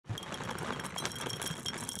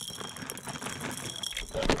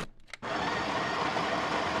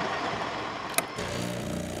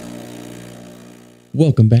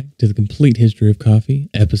Welcome back to the Complete History of Coffee,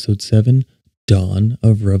 Episode 7, Dawn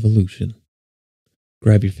of Revolution.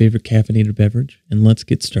 Grab your favorite caffeinated beverage and let's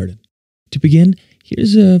get started. To begin,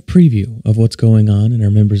 here's a preview of what's going on in our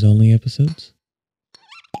members-only episodes.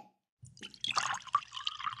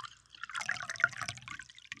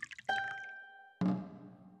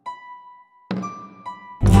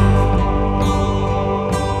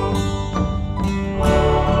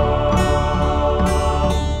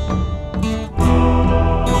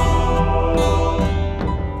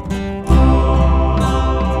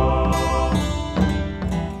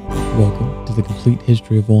 Welcome to the Complete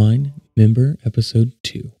History of Wine, Member Episode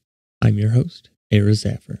 2. I'm your host, Era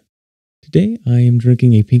Zaffer. Today I am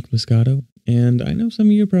drinking a pink Moscato, and I know some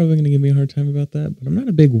of you are probably going to give me a hard time about that, but I'm not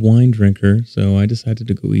a big wine drinker, so I decided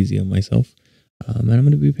to go easy on myself. And I'm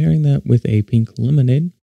going to be pairing that with a pink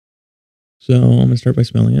lemonade. So I'm going to start by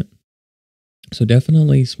smelling it. So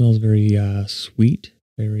definitely smells very sweet,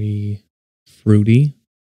 very fruity.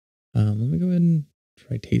 Let me go ahead and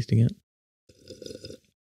try tasting it.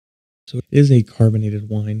 So it is a carbonated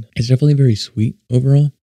wine. It's definitely very sweet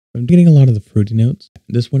overall. I'm getting a lot of the fruity notes.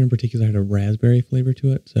 This one in particular had a raspberry flavor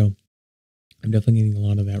to it, so I'm definitely getting a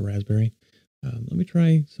lot of that raspberry. Let me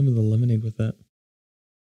try some of the lemonade with that.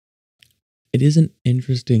 It is an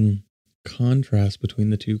interesting contrast between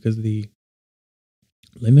the two because the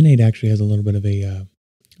lemonade actually has a little bit of a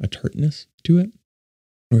tartness to it,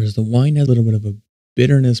 whereas the wine has a little bit of a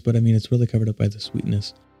bitterness, but I mean, it's really covered up by the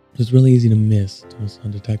sweetness. It's really easy to miss. It's almost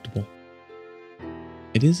undetectable.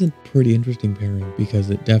 It is a pretty interesting pairing because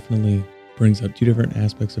it definitely brings out two different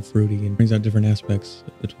aspects of fruity and brings out different aspects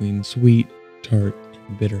between sweet, tart,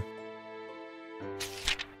 and bitter.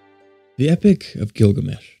 The Epic of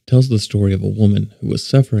Gilgamesh tells the story of a woman who was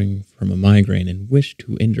suffering from a migraine and wished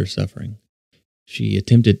to end her suffering. She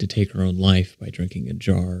attempted to take her own life by drinking a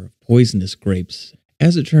jar of poisonous grapes.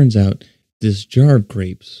 As it turns out, this jar of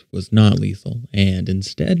grapes was not lethal and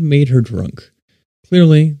instead made her drunk.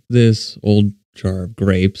 Clearly, this old jar of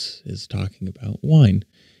grapes is talking about wine.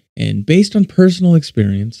 And based on personal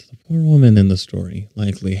experience, the poor woman in the story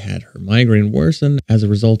likely had her migraine worsen as a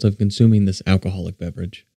result of consuming this alcoholic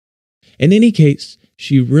beverage. In any case,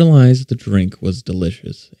 she realized the drink was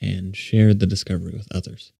delicious and shared the discovery with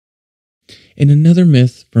others. In another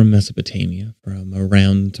myth from Mesopotamia, from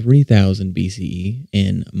around 3000 BCE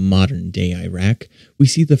in modern-day Iraq, we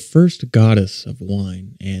see the first goddess of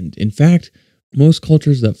wine, and in fact, most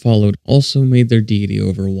cultures that followed also made their deity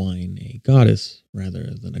over wine a goddess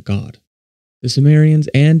rather than a god. The Sumerians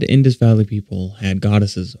and Indus Valley people had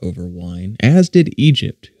goddesses over wine, as did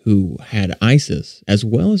Egypt, who had Isis, as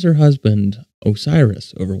well as her husband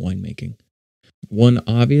Osiris, over winemaking. One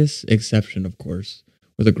obvious exception, of course,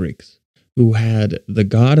 were the Greeks, who had the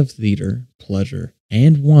god of theater, pleasure,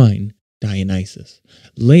 and wine, Dionysus,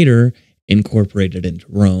 later incorporated into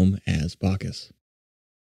Rome as Bacchus.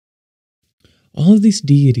 All of these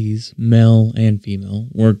deities, male and female,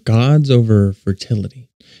 were gods over fertility.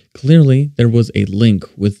 Clearly, there was a link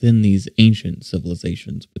within these ancient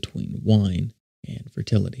civilizations between wine and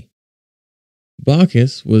fertility.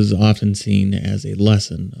 Bacchus was often seen as a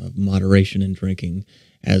lesson of moderation in drinking,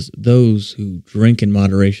 as those who drink in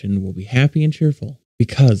moderation will be happy and cheerful,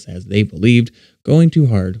 because, as they believed, going too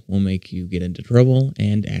hard will make you get into trouble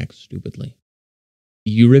and act stupidly.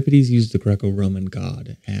 Euripides used the Greco-Roman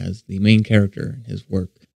god as the main character in his work,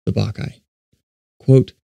 The Bacchae.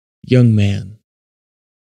 Quote, "Young man,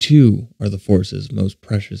 two are the forces most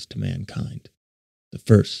precious to mankind. The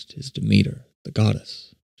first is Demeter, the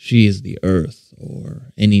goddess. She is the earth,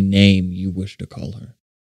 or any name you wish to call her.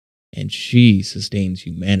 And she sustains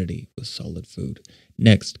humanity with solid food.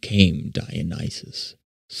 Next came Dionysus,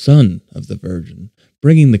 son of the Virgin,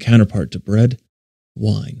 bringing the counterpart to bread,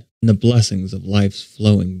 wine, and the blessings of life's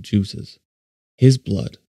flowing juices. His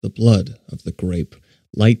blood, the blood of the grape,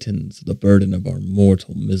 lightens the burden of our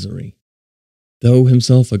mortal misery. Though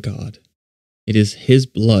himself a god, it is his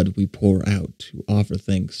blood we pour out to offer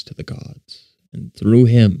thanks to the gods, and through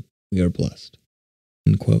him we are blessed."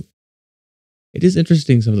 End quote. It is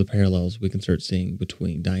interesting some of the parallels we can start seeing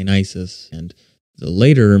between Dionysus and the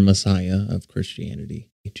later Messiah of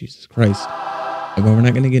Christianity, Jesus Christ. But we're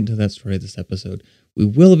not going to get into that story this episode. We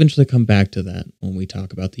will eventually come back to that when we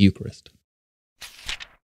talk about the Eucharist.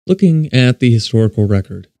 Looking at the historical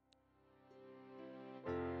record.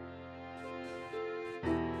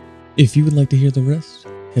 If you would like to hear the rest,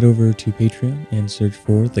 head over to Patreon and search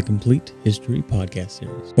for the Complete History Podcast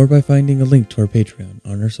Series, or by finding a link to our Patreon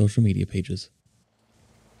on our social media pages.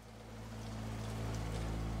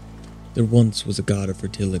 There once was a god of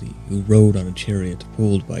fertility who rode on a chariot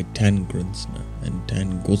pulled by Tangrinsna and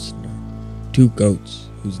Tangusna. two goats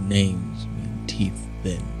whose names mean teeth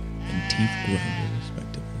thin and teeth grinder,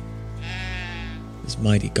 respectively. This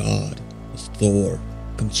mighty god was Thor,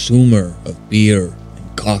 consumer of beer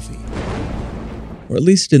and coffee. Or at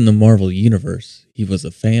least in the Marvel Universe, he was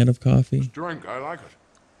a fan of coffee. Drink, I like it.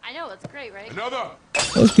 I know, it's great, right? Another!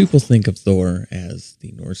 Most people think of Thor as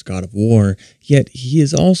the Norse god of war, yet he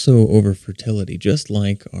is also over fertility, just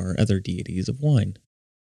like our other deities of wine.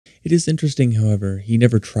 It is interesting, however, he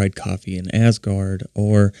never tried coffee in Asgard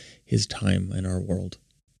or his time in our world.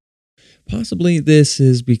 Possibly this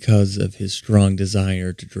is because of his strong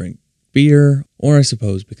desire to drink beer, or I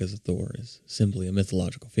suppose because Thor is simply a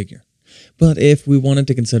mythological figure. But if we wanted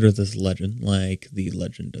to consider this legend like the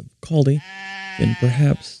legend of Kaldi, then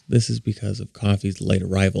perhaps this is because of coffee's late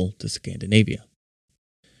arrival to Scandinavia.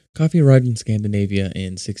 Coffee arrived in Scandinavia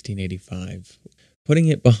in 1685, putting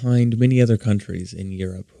it behind many other countries in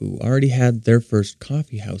Europe who already had their first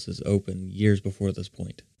coffee houses open years before this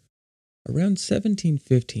point. Around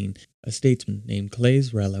 1715, a statesman named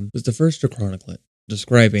Claes Relem was the first to chronicle it,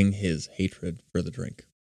 describing his hatred for the drink.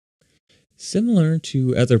 Similar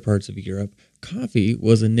to other parts of Europe, coffee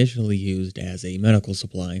was initially used as a medical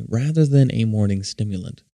supply rather than a morning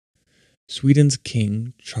stimulant. Sweden's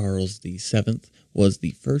King Charles VII was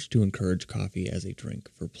the first to encourage coffee as a drink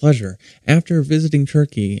for pleasure after visiting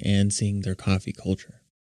Turkey and seeing their coffee culture.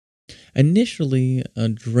 Initially a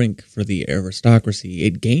drink for the aristocracy,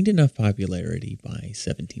 it gained enough popularity by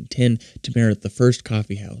 1710 to merit the first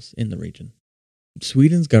coffee house in the region.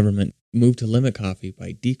 Sweden's government moved to limit coffee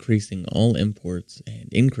by decreasing all imports and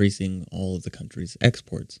increasing all of the country's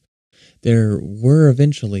exports. There were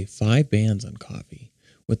eventually 5 bans on coffee,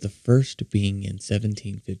 with the first being in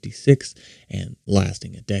 1756 and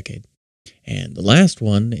lasting a decade, and the last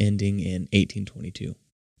one ending in 1822.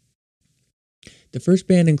 The first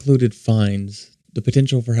ban included fines, the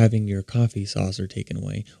potential for having your coffee saucer taken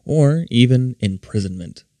away, or even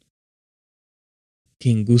imprisonment.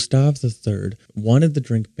 King Gustav III wanted the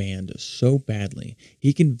drink banned so badly,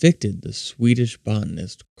 he convicted the Swedish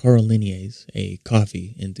botanist Carl Linnaeus, a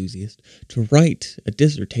coffee enthusiast, to write a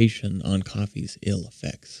dissertation on coffee's ill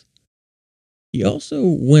effects. He also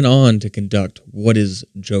went on to conduct what is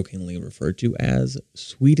jokingly referred to as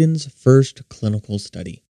Sweden's first clinical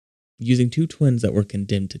study, using 2 twins that were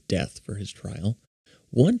condemned to death for his trial.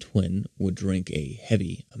 One twin would drink a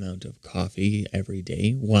heavy amount of coffee every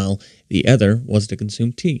day, while the other was to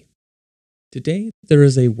consume tea. Today, there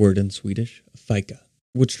is a word in Swedish, fika,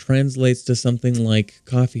 which translates to something like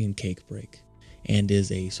coffee and cake break, and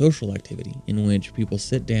is a social activity in which people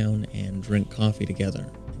sit down and drink coffee together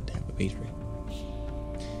and have a pastry.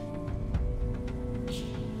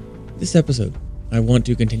 This episode, I want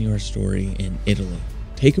to continue our story in Italy.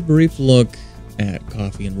 Take a brief look at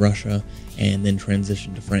coffee in Russia, and then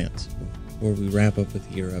transition to France, before we wrap up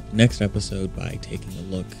with Europe next episode by taking a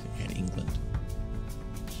look at England.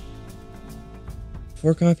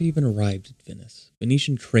 Before coffee even arrived at Venice,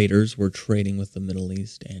 Venetian traders were trading with the Middle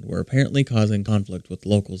East and were apparently causing conflict with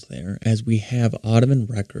locals there, as we have Ottoman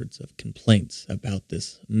records of complaints about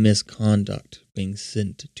this misconduct being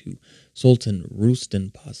sent to Sultan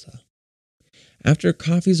Rustem Pasha. After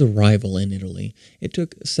coffee's arrival in Italy, it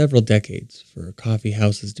took several decades for coffee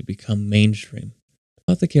houses to become mainstream.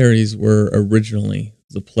 Apothecaries were originally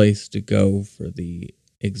the place to go for the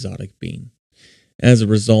exotic bean. As a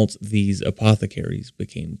result, these apothecaries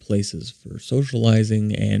became places for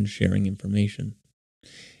socializing and sharing information.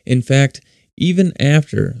 In fact, even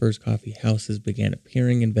after first coffee houses began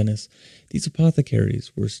appearing in Venice, these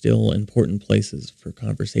apothecaries were still important places for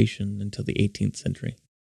conversation until the 18th century.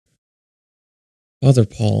 Father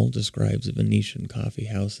Paul describes Venetian coffee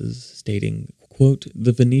houses, stating, quote,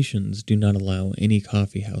 "The Venetians do not allow any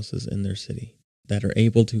coffee houses in their city that are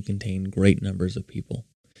able to contain great numbers of people.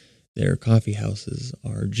 Their coffee houses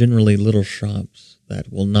are generally little shops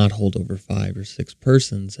that will not hold over 5 or 6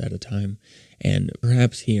 persons at a time, and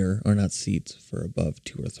perhaps here are not seats for above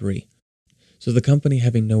 2 or 3. So the company,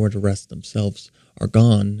 having nowhere to rest themselves, are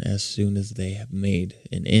gone as soon as they have made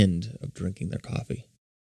an end of drinking their coffee."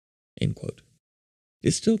 End quote. It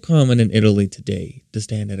is still common in Italy today to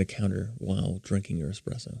stand at a counter while drinking your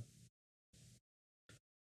espresso.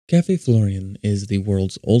 Caffè Florian is the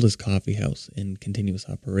world's oldest coffee house in continuous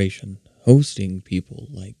operation, hosting people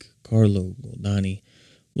like Carlo Goldani,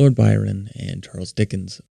 Lord Byron, and Charles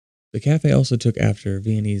Dickens. The cafe also took after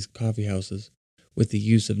Viennese coffee houses with the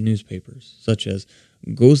use of newspapers, such as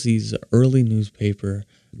Gozzi's early newspaper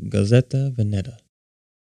Gazzetta Veneta.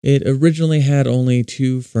 It originally had only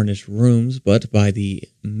 2 furnished rooms, but by the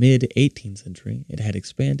mid-18th century, it had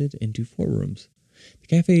expanded into 4 rooms. The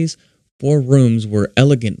cafe's 4 rooms were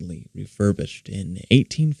elegantly refurbished in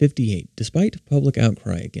 1858 despite public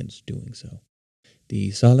outcry against doing so.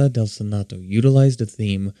 The Sala del Senato utilized a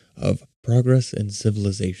theme of progress and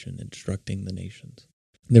civilization instructing the nations.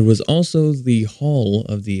 There was also the Hall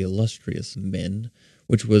of the Illustrious Men,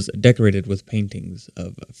 which was decorated with paintings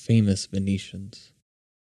of famous Venetians.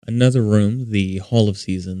 Another room, the Hall of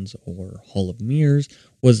Seasons or Hall of Mirrors,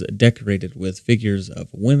 was decorated with figures of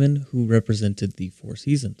women who represented the 4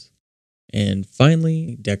 seasons. And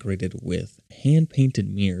finally, decorated with hand-painted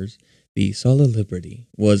mirrors, the Sala Liberty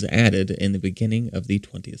was added in the beginning of the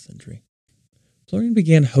 20th century. Florian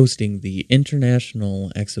began hosting the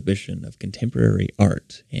International Exhibition of Contemporary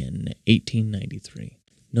Art in 1893.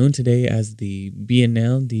 Known today as the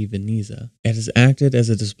Biennale di Venezia, it has acted as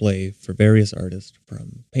a display for various artists,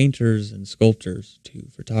 from painters and sculptors to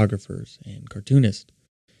photographers and cartoonists.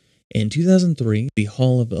 In 2003, the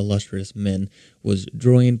Hall of Illustrious Men was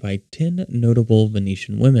joined by 10 notable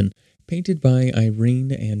Venetian women, painted by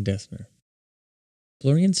Irene and Dessner.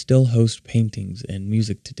 Florian still hosts paintings and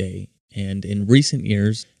music today, and in recent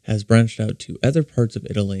years has branched out to other parts of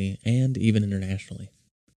Italy and even internationally.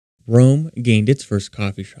 Rome gained its first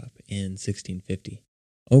coffee shop in 1650,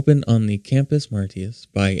 opened on the Campus Martius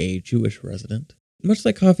by a Jewish resident. Much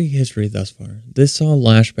like coffee history thus far, this saw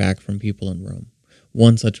lashback from people in Rome.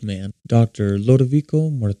 One such man, Dr. Lodovico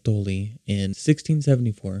Mortoli, in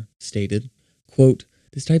 1674, stated, quote,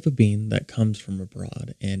 "This type of bean that comes from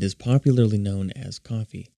abroad and is popularly known as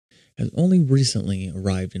coffee has only recently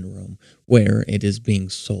arrived in Rome, where it is being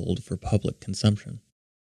sold for public consumption.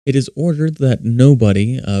 It is ordered that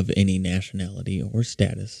nobody of any nationality or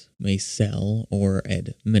status may sell or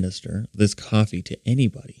administer this coffee to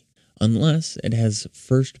anybody unless it has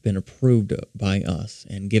first been approved by us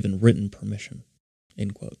and given written permission."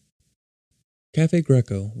 End quote. Cafe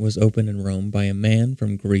Greco was opened in Rome by a man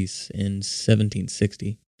from Greece in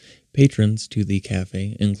 1760. Patrons to the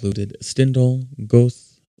cafe included Stendhal,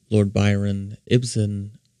 Goethe, Lord Byron,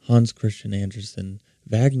 Ibsen, Hans Christian Andersen,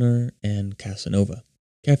 Wagner, and Casanova.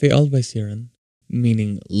 Cafe Albizierin,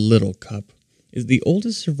 meaning Little Cup, is the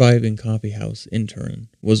oldest surviving coffee house in Turin,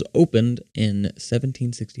 was opened in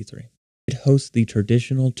 1763. It hosts the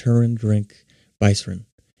traditional Turin drink Bicerin,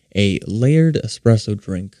 a layered espresso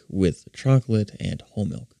drink with chocolate and whole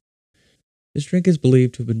milk. This drink is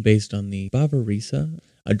believed to have been based on the Bavarisa,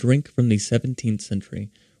 a drink from the 17th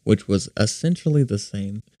century, which was essentially the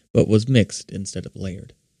same, but was mixed instead of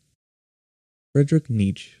layered. Friedrich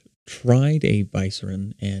Nietzsche tried a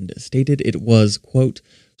Bicerin and stated it was, quote,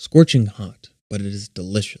 "scorching hot, but it is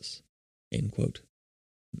delicious," end quote.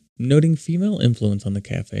 Noting female influence on the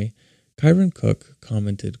cafe, Kyron Cook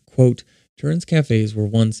commented, quote, "Turin's cafes were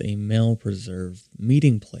once a male-preserved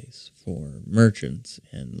meeting place for merchants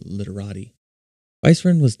and literati.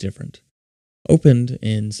 Bicerin was different. Opened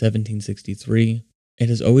in 1763, it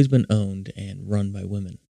has always been owned and run by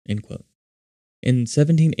women," end quote. In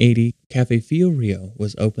 1780, Cafe Fiorio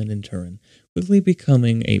was opened in Turin, quickly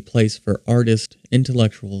becoming a place for artists,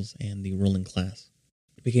 intellectuals, and the ruling class.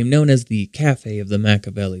 It became known as the Cafe of the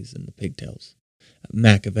Machiavellis and the Pigtails.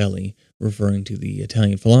 Machiavelli, referring to the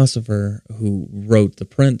Italian philosopher who wrote The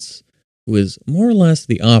Prince, who is more or less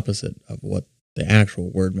the opposite of what the actual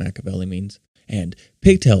word Machiavelli means, and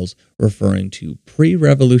pigtails, referring to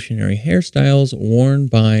pre-revolutionary hairstyles worn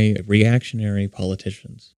by reactionary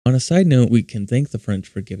politicians. On a side note, we can thank the French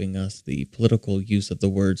for giving us the political use of the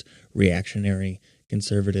words reactionary,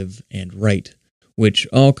 conservative, and right, which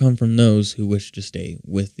all come from those who wish to stay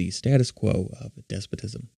with the status quo of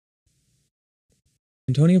despotism.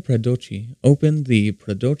 Antonio Predocci opened the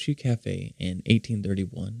Predocci Cafe in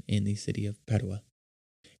 1831 in the city of Padua.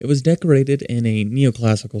 It was decorated in a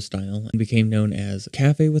neoclassical style and became known as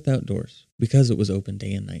Cafe Without Doors because it was open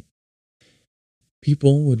day and night.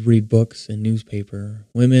 People would read books and newspaper,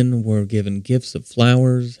 women were given gifts of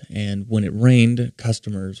flowers, and when it rained,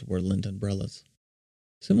 customers were lent umbrellas.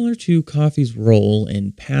 Similar to coffee's role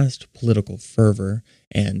in past political fervor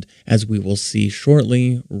and, as we will see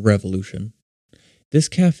shortly, revolution, this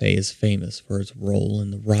cafe is famous for its role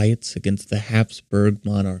in the riots against the Habsburg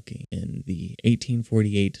monarchy in the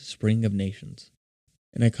 1848 Spring of Nations.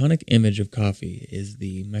 An iconic image of coffee is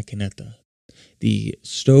the macchinetta, the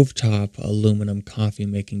stovetop aluminum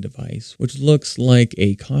coffee-making device, which looks like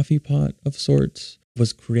a coffee pot of sorts,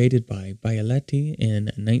 was created by Bialetti in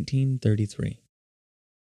 1933.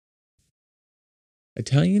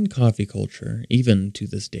 Italian coffee culture, even to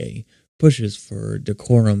this day, pushes for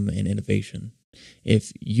decorum and innovation.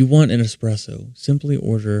 If you want an espresso, simply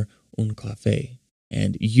order un caffè,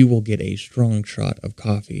 and you will get a strong shot of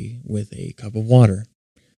coffee with a cup of water.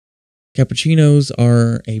 Cappuccinos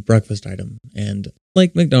are a breakfast item, and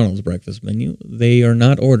like McDonald's breakfast menu, they are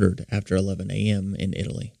not ordered after 11 a.m. in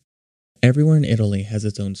Italy. Everywhere in Italy has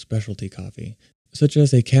its own specialty coffee, such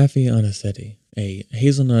as a caffè anicetti, a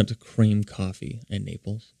hazelnut cream coffee in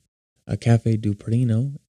Naples, a caffè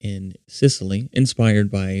duperino in Sicily,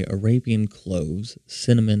 inspired by Arabian cloves,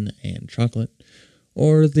 cinnamon, and chocolate,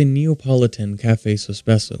 or the Neapolitan caffè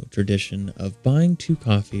sospeso tradition of buying two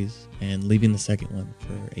coffees and leaving the second one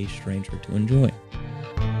for a stranger to enjoy.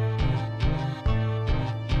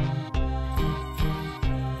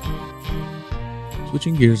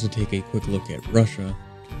 Switching gears to take a quick look at Russia,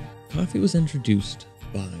 coffee was introduced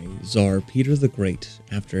by Tsar Peter the Great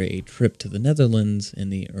after a trip to the Netherlands in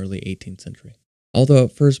the early 18th century. Although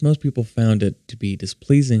at first most people found it to be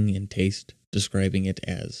displeasing in taste, describing it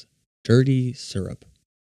as dirty syrup.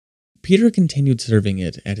 Peter continued serving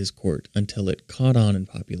it at his court until it caught on in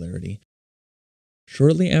popularity.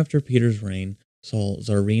 Shortly after Peter's reign saw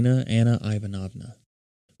Tsarina Anna Ivanovna,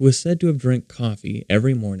 who was said to have drank coffee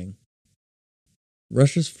every morning.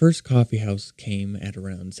 Russia's first coffee house came at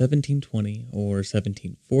around 1720 or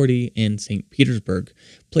 1740 in St. Petersburg,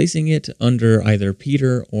 placing it under either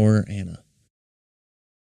Peter or Anna.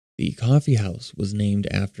 The coffee house was named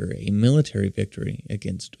after a military victory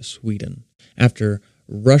against Sweden, after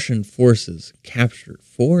Russian forces captured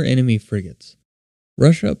 4 enemy frigates.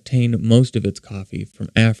 Russia obtained most of its coffee from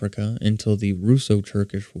Africa until the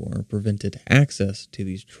Russo-Turkish War prevented access to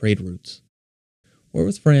these trade routes. War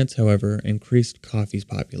with France, however, increased coffee's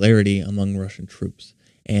popularity among Russian troops,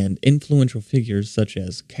 and influential figures such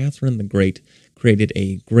as Catherine the Great created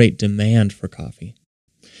a great demand for coffee.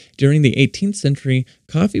 During the 18th century,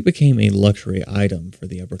 coffee became a luxury item for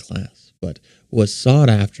the upper class, but was sought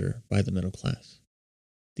after by the middle class.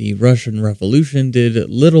 The Russian Revolution did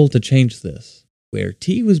little to change this. Where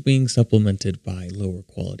tea was being supplemented by lower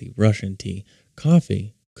quality Russian tea,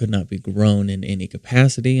 coffee could not be grown in any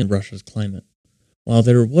capacity in Russia's climate. While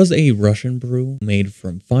there was a Russian brew made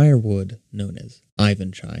from firewood known as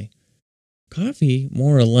Ivan chai, coffee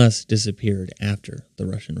more or less disappeared after the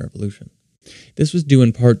Russian Revolution. This was due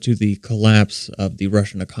in part to the collapse of the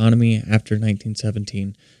Russian economy after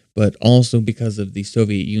 1917, but also because of the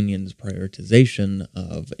Soviet Union's prioritization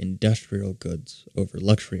of industrial goods over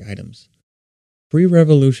luxury items.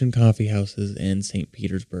 Pre-revolution coffee houses in St.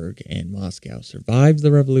 Petersburg and Moscow survived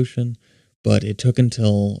the revolution, but it took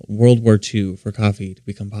until World War II for coffee to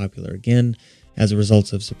become popular again as a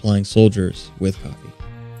result of supplying soldiers with coffee.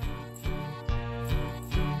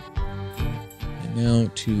 And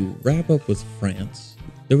now, to wrap up with France,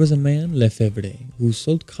 there was a man, Lefebvre, who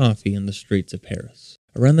sold coffee in the streets of Paris,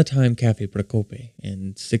 around the time Café Procope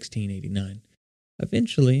in 1689.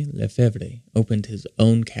 Eventually, Lefebvre opened his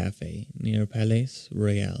own cafe near Palais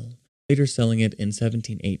Royal, later selling it in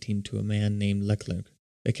 1718 to a man named Leclerc.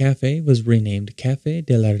 The cafe was renamed Café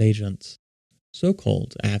de la Régence, so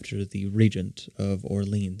called after the regent of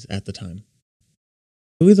Orleans at the time.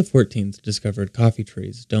 Louis XIV discovered coffee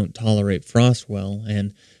trees don't tolerate frost well,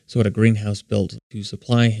 and so had a greenhouse built to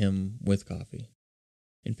supply him with coffee.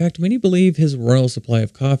 In fact, many believe his royal supply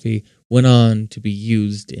of coffee went on to be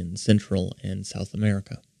used in Central and South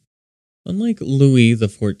America. Unlike Louis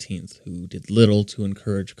XIV, who did little to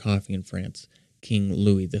encourage coffee in France, King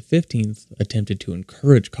Louis XV attempted to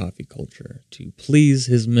encourage coffee culture to please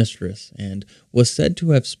his mistress and was said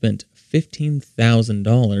to have spent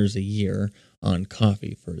 $15,000 a year on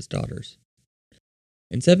coffee for his daughters.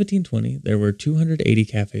 In 1720, there were 280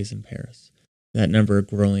 cafes in Paris, that number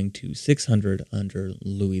growing to 600 under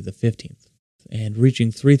Louis XV, and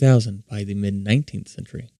reaching 3,000 by the mid-19th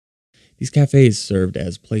century. These cafes served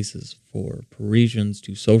as places for Parisians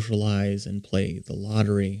to socialize and play the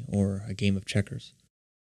lottery or a game of checkers.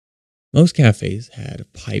 Most cafes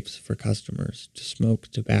had pipes for customers to smoke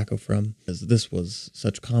tobacco from, as this was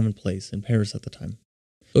such commonplace in Paris at the time.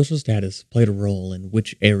 Social status played a role in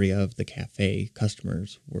which area of the cafe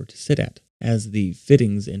customers were to sit at, as the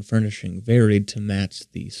fittings and furnishing varied to match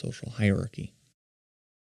the social hierarchy.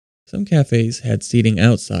 Some cafes had seating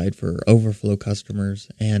outside for overflow customers,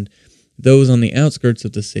 and those on the outskirts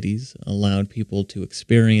of the cities allowed people to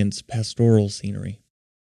experience pastoral scenery.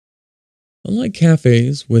 Unlike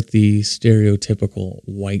cafes with the stereotypical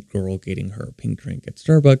white girl getting her pink drink at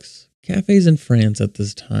Starbucks, cafes in France at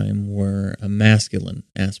this time were a masculine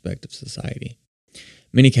aspect of society.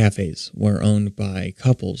 Many cafes were owned by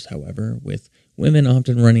couples, however, with women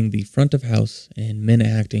often running the front of house and men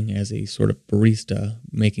acting as a sort of barista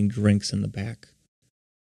making drinks in the back.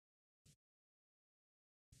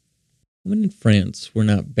 Women in France were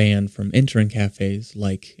not banned from entering cafes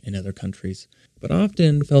like in other countries, but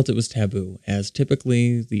often felt it was taboo, as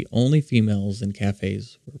typically the only females in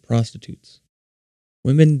cafes were prostitutes.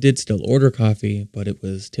 Women did still order coffee, but it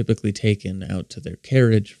was typically taken out to their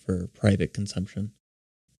carriage for private consumption.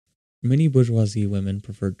 Many bourgeoisie women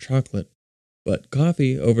preferred chocolate, but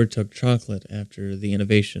coffee overtook chocolate after the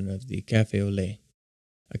innovation of the café au lait.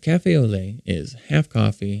 A café au lait is half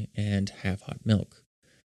coffee and half hot milk.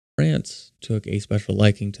 France took a special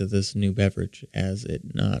liking to this new beverage, as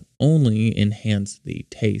it not only enhanced the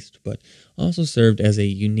taste, but also served as a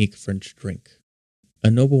unique French drink.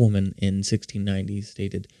 A noblewoman in 1690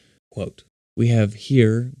 stated, quote, "We have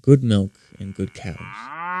here good milk and good cows.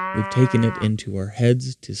 We've taken it into our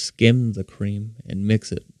heads to skim the cream and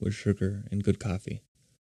mix it with sugar and good coffee."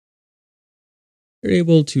 They're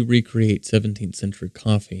able to recreate 17th century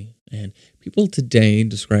coffee, and people today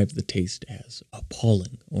describe the taste as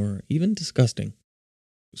appalling or even disgusting.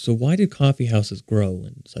 So why did coffee houses grow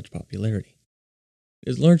in such popularity? It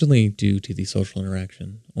is largely due to the social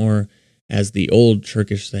interaction, or as the old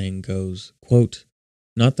Turkish saying goes, quote,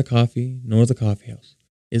 "Not the coffee nor the coffee house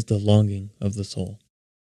is the longing of the soul.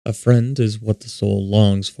 A friend is what the soul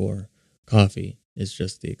longs for. Coffee is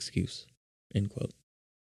just the excuse." End quote.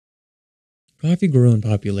 Coffee grew in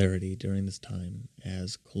popularity during this time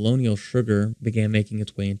as colonial sugar began making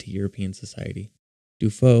its way into European society.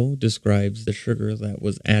 Dufault describes the sugar that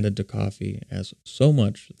was added to coffee as so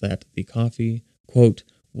much that the coffee, quote,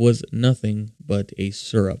 "was nothing but a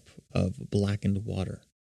syrup of blackened water."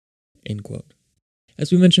 End quote.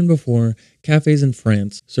 As we mentioned before, cafes in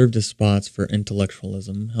France served as spots for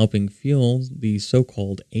intellectualism, helping fuel the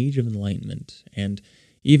so-called Age of Enlightenment, and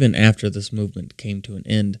even after this movement came to an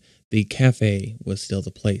end, the cafe was still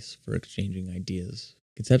the place for exchanging ideas,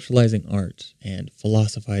 conceptualizing art, and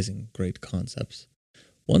philosophizing great concepts.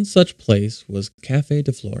 One such place was Café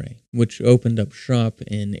de Flore, which opened up shop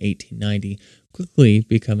in 1890, quickly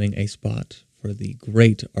becoming a spot for the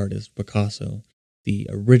great artist Picasso, the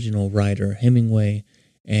original writer Hemingway,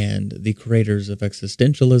 and the creators of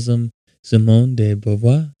existentialism Simone de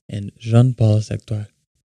Beauvoir and Jean-Paul Sartre.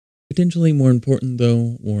 Potentially more important,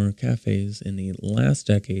 though, were cafes in the last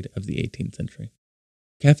decade of the 18th century.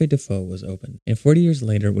 Café de Faux was opened, and 40 years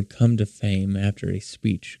later would come to fame after a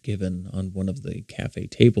speech given on one of the cafe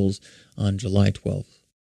tables on July 12,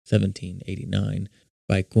 1789,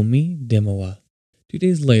 by Comte de Moix. 2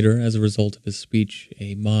 days later, as a result of his speech,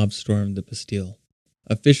 a mob stormed the Bastille,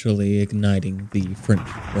 officially igniting the French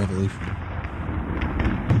Revolution.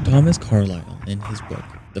 Thomas Carlyle, in his book,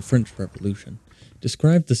 The French Revolution,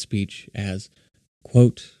 described the speech as,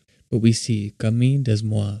 quote, "But we see Camille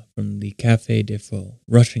Desmoulins from the Café de Faux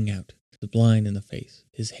rushing out, the blind in the face,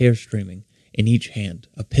 his hair streaming, in each hand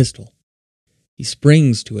a pistol. He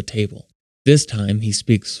springs to a table. This time he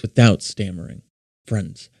speaks without stammering.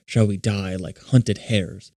 'Friends, shall we die like hunted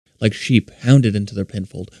hares, like sheep hounded into their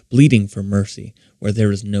pinfold, bleeding for mercy, where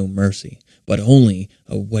there is no mercy, but only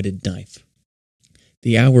a whetted knife?'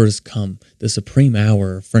 The hour has come, the supreme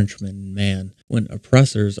hour of Frenchman and man, when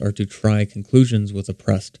oppressors are to try conclusions with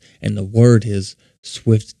oppressed, and the word is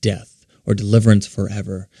swift death or deliverance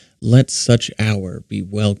forever. Let such hour be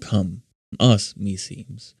well come. Us,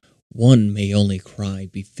 meseems, one may only cry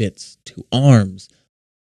befits to arms."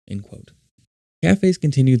 End quote. Cafes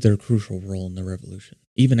continued their crucial role in the revolution,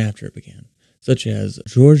 even after it began, such as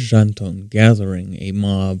Georges Janton gathering a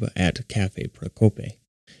mob at Café Procope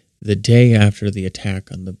the day after the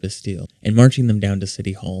attack on the Bastille, and marching them down to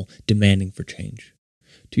City Hall, demanding for change.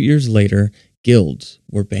 2 years later, guilds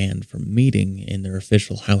were banned from meeting in their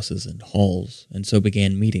official houses and halls, and so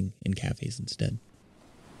began meeting in cafes instead.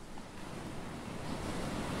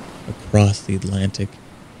 Across the Atlantic,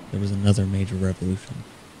 there was another major revolution,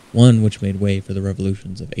 one which made way for the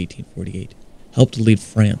revolutions of 1848, helped to lead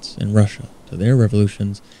France and Russia to their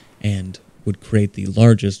revolutions, and would create the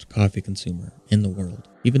largest coffee consumer in the world,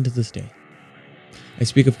 even to this day. I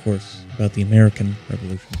speak, of course, about the American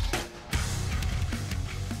Revolution.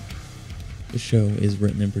 This show is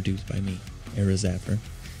written and produced by me, Era Zaffer.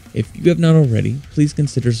 If you have not already, please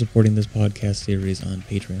consider supporting this podcast series on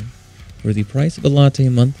Patreon. For the price of a latte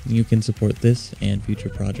a month, you can support this and future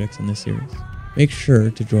projects in this series. Make sure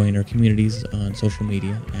to join our communities on social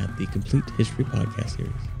media at the Complete History Podcast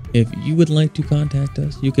series. If you would like to contact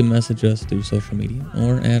us, you can message us through social media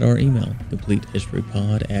or at our email,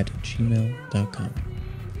 completehistorypod@gmail.com.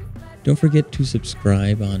 Don't forget to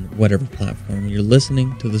subscribe on whatever platform you're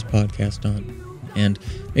listening to this podcast on, and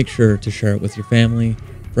make sure to share it with your family,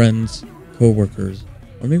 friends, co-workers,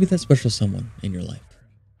 or maybe that special someone in your life.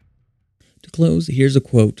 To To close, here's a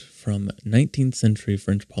quote from 19th century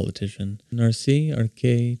French politician Narcisse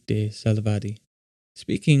Arquet de Salvady.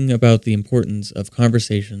 Speaking about the importance of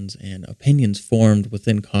conversations and opinions formed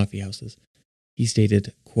within coffeehouses, he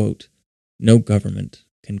stated, quote, "No government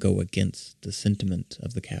can go against the sentiment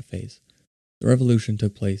of the cafes. The revolution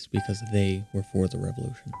took place because they were for the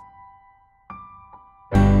revolution."